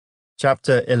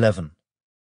Chapter 11.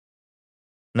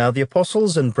 Now the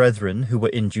apostles and brethren who were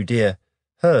in Judea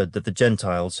heard that the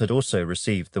Gentiles had also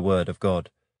received the word of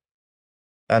God.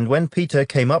 And when Peter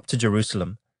came up to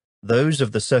Jerusalem, those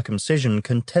of the circumcision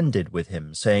contended with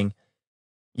him, saying,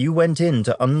 "You went in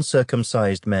to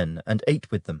uncircumcised men and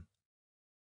ate with them."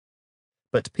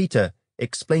 But Peter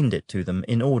explained it to them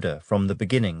in order from the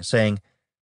beginning, saying,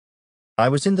 "I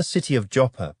was in the city of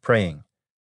Joppa praying,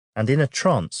 and in a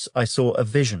trance I saw a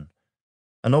vision,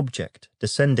 an object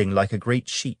descending like a great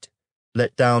sheet,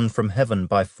 let down from heaven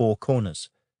by four corners,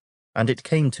 and it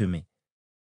came to me.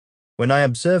 When I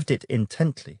observed it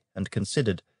intently and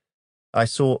considered, I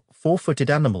saw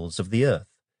four-footed animals of the earth,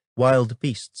 wild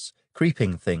beasts,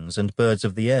 creeping things, and birds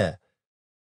of the air.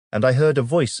 And I heard a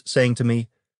voice saying to me,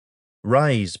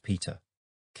 'Rise, Peter,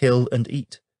 kill and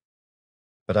eat.'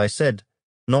 But I said,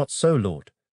 'Not so,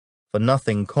 Lord, for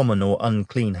nothing common or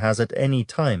unclean has at any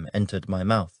time entered my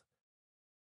mouth.'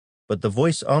 But the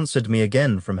voice answered me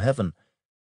again from heaven,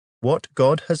 'What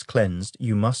God has cleansed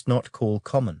you must not call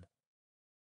common.'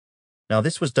 Now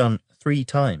this was done 3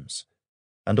 times,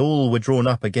 and all were drawn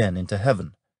up again into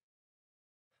heaven.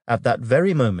 At that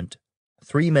very moment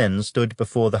 3 men stood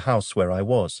before the house where I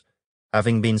was,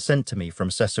 having been sent to me from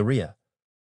Caesarea.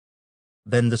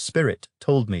 Then the Spirit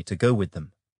told me to go with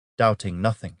them, doubting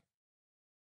nothing.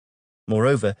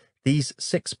 Moreover, these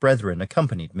 6 brethren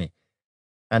accompanied me,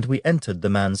 and we entered the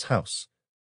man's house.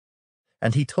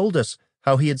 And he told us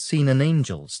how he had seen an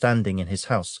angel standing in his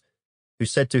house, who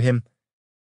said to him,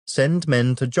 'Send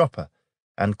men to Joppa,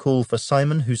 and call for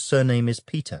Simon, whose surname is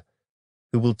Peter,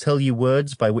 who will tell you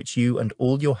words by which you and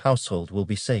all your household will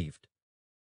be saved.'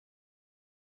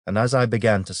 And as I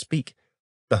began to speak,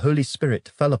 the Holy Spirit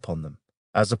fell upon them,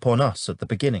 as upon us at the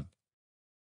beginning.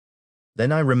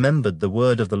 Then I remembered the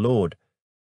word of the Lord,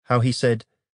 how he said,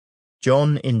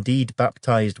 'John indeed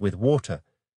baptized with water,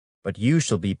 but you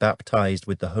shall be baptized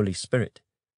with the Holy Spirit.'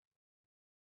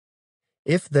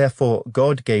 If therefore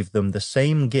God gave them the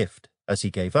same gift as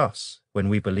he gave us when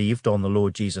we believed on the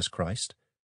Lord Jesus Christ,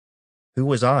 who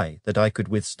was I that I could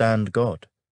withstand God?"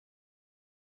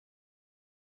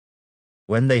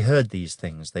 When they heard these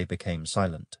things, they became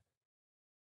silent.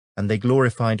 And they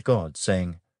glorified God,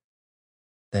 saying,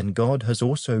 "Then God has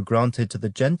also granted to the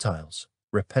Gentiles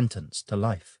repentance to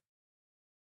life."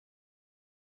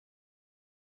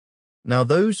 Now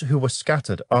those who were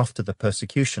scattered after the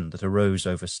persecution that arose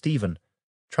over Stephen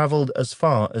travelled as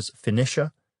far as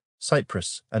Phoenicia,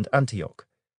 Cyprus, and Antioch,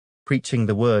 preaching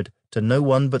the word to no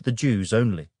one but the Jews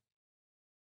only.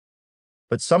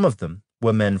 But some of them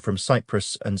were men from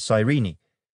Cyprus and Cyrene,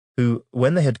 who,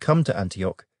 when they had come to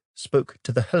Antioch, spoke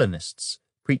to the Hellenists,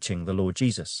 preaching the Lord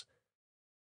Jesus.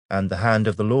 And the hand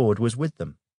of the Lord was with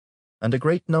them, and a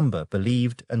great number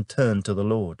believed and turned to the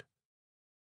Lord.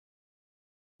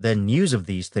 Then news of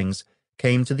these things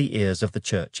came to the ears of the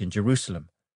church in Jerusalem,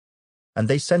 and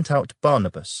they sent out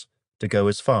Barnabas to go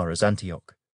as far as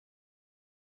Antioch.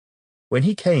 When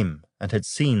he came and had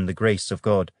seen the grace of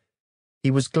God,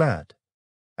 he was glad,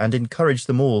 and encouraged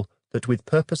them all that with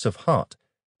purpose of heart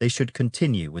they should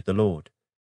continue with the Lord.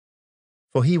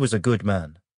 For he was a good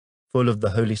man, full of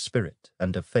the Holy Spirit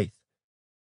and of faith,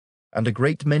 and a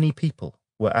great many people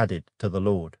were added to the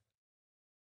Lord.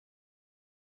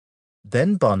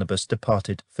 Then Barnabas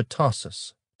departed for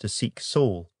Tarsus to seek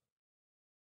Saul,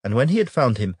 and when he had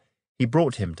found him, he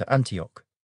brought him to Antioch.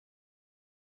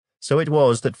 So it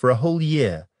was that for a whole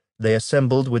year they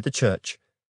assembled with the church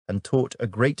and taught a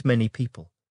great many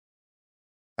people.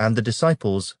 And the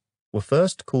disciples were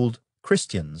first called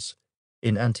Christians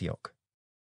in Antioch.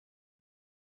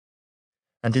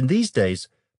 And in these days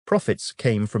prophets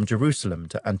came from Jerusalem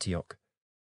to Antioch.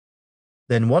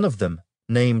 Then one of them,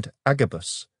 named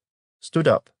Agabus, stood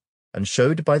up and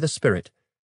showed by the Spirit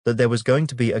that there was going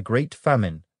to be a great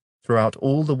famine throughout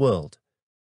all the world,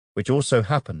 which also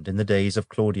happened in the days of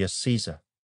Claudius Caesar.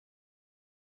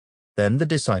 Then the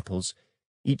disciples,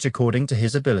 each according to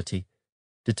his ability,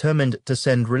 determined to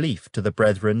send relief to the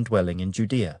brethren dwelling in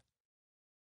Judea.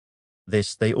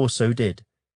 This they also did,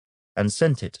 and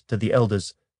sent it to the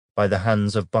elders by the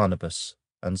hands of Barnabas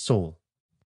and Saul.